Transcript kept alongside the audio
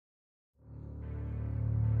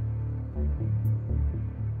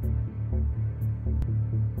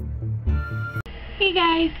Hey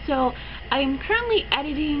guys, so I'm currently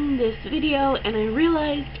editing this video and I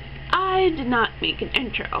realized I did not make an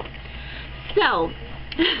intro. So,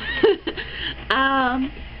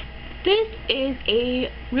 this is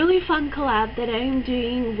a really fun collab that I am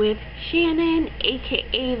doing with Shannon,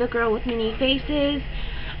 aka TheGirlWithManyFaces.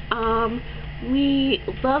 We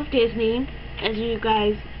love Disney, as you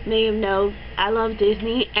guys may have known. I love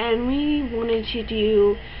Disney, and we wanted to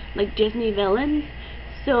do like Disney villains.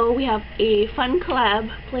 So we have a fun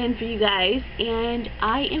collab planned for you guys, and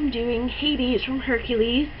I am doing Hades from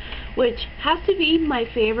Hercules, which has to be my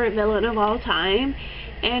favorite villain of all time,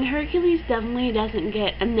 and Hercules definitely doesn't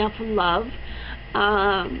get enough love.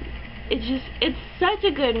 It's such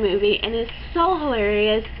a good movie, and it's so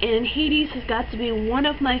hilarious, and Hades has got to be one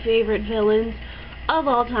of my favorite villains of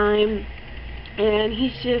all time, and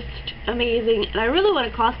he's just amazing, and I really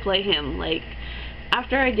want to cosplay him. Like,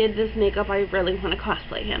 after I did this makeup, I really want to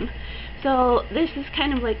cosplay him. So this is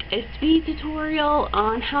kind of like a speed tutorial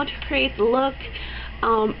on how to create the look.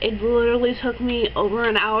 It literally took me over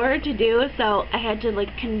an hour to do, so I had to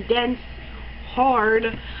like condense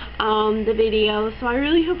hard the video. So I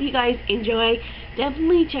really hope you guys enjoy.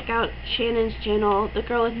 Definitely check out Shannon's channel,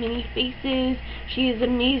 TheGirlWithManyFaces. She is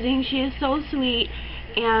amazing. She is so sweet.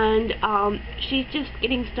 And she's just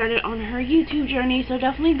getting started on her YouTube journey, so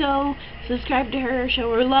definitely go subscribe to her,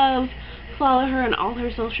 show her love, follow her on all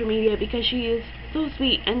her social media, because she is so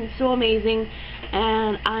sweet and so amazing,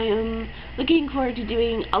 and I am looking forward to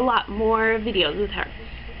doing a lot more videos with her.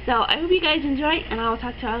 So I hope you guys enjoy, and I'll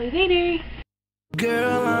talk to you later.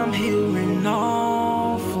 Girl, I'm hearing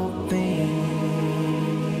awful things.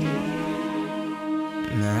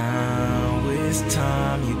 Now it's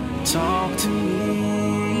time you talk to me.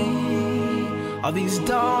 Are these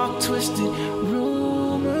dark, twisted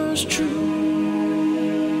rumors true?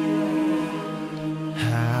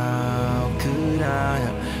 How could I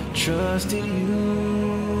have trusted you?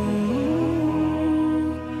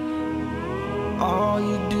 All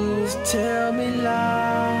you do is tell me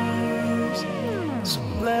lies. So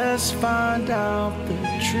let's find out the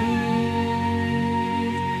truth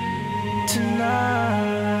tonight.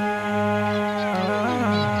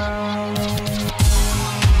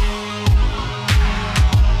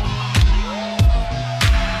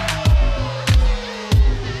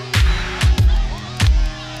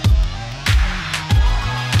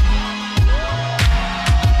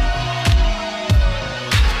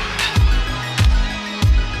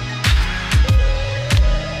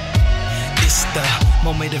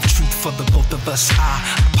 Moment of truth for the both of us.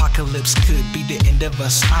 Apocalypse could be the end of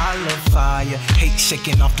us. I love fire, hate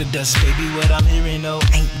shaking off the dust. Baby, what I'm hearing, oh,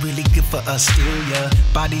 ain't really good for us still, yeah.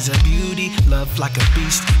 Bodies of beauty, love like a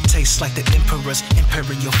beast. Tastes like the emperor's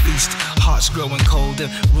imperial feast. Hearts growing colder,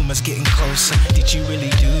 rumors getting closer. Did you really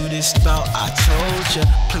do this? Thought I told ya.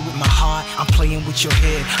 Play with my heart, I'm playing with your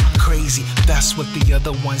head. I'm crazy, that's what the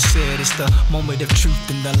other one said. It's the moment of truth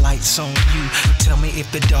and the light's on you. Tell me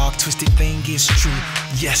if the dark, twisted thing is true.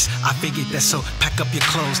 Yes, I figured that, so pack up your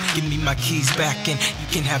clothes, give me my keys back, and you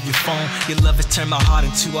can have your phone. Your love has turned my heart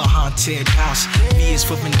into a haunted house. V is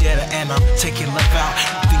for vendetta, and I'm taking love out.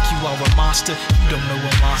 You think you are a monster? You don't know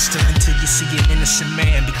a monster until you see an innocent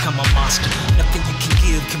man become a monster. Nothing you can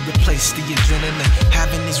give can replace the adrenaline.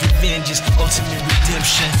 Having his revenge is ultimate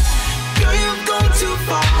redemption. Girl, you've gone too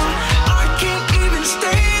far. I can't even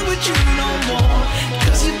stay with you no more,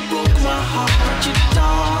 'cause you broke my heart. You're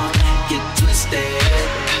dark, you're twisted.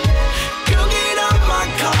 Girl, get out my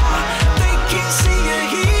car. They can't see you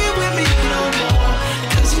here with me no more,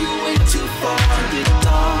 'cause you went too far. You're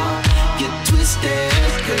dark, you're twisted.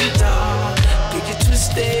 Girl, you're dark, girl, you're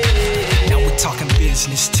twisted. Now we're talking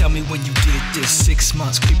business. Tell me when you did this. 6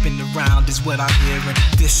 months creeping around is what I'm hearing.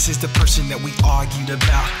 This is the person that we argued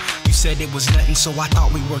about. You said it was nothing, so I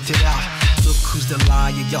thought we worked it out. Look who's the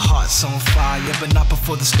liar, your heart's on fire. But not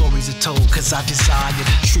before the stories are told, 'cause I desire the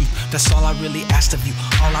truth. That's all I really asked of you.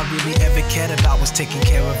 All I really ever cared about was taking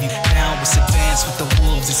care of you. Now it's advanced with the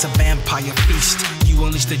wolves, it's a vampire feast. You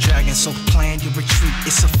unleash the dragon, so plan your retreat.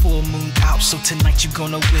 It's a full moon out, so tonight you're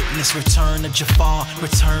gonna witness return of Jafar,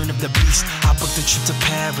 return of the beast. I booked a trip to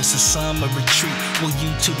Paris, a summer retreat. Will you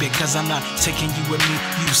too, because I'm not taking you with me.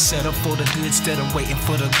 You settle for the good instead of waiting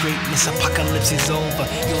for the greatness. Apocalypse is over,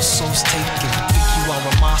 your soul's taken. You think you are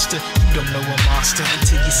a monster? You don't know a monster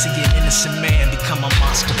until you see an innocent man become a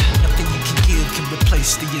monster. Nothing you can give can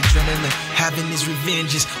replace the adrenaline. Having his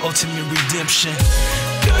revenge is ultimate redemption.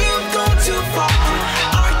 Girl, you've gone too far.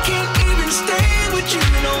 I can't even stay with you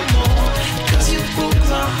no more, 'cause you broke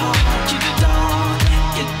my heart. You're dark,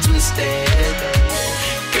 you're twisted.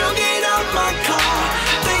 Girl, get out my car.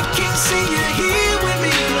 They can't see you here with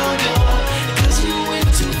me no more, 'cause you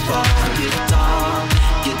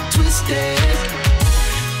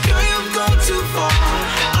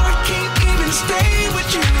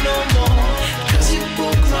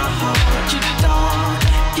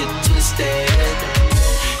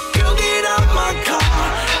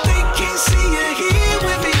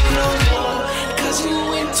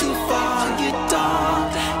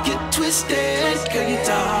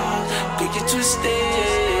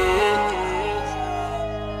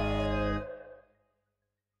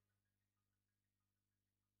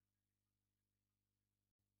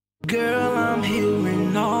Girl.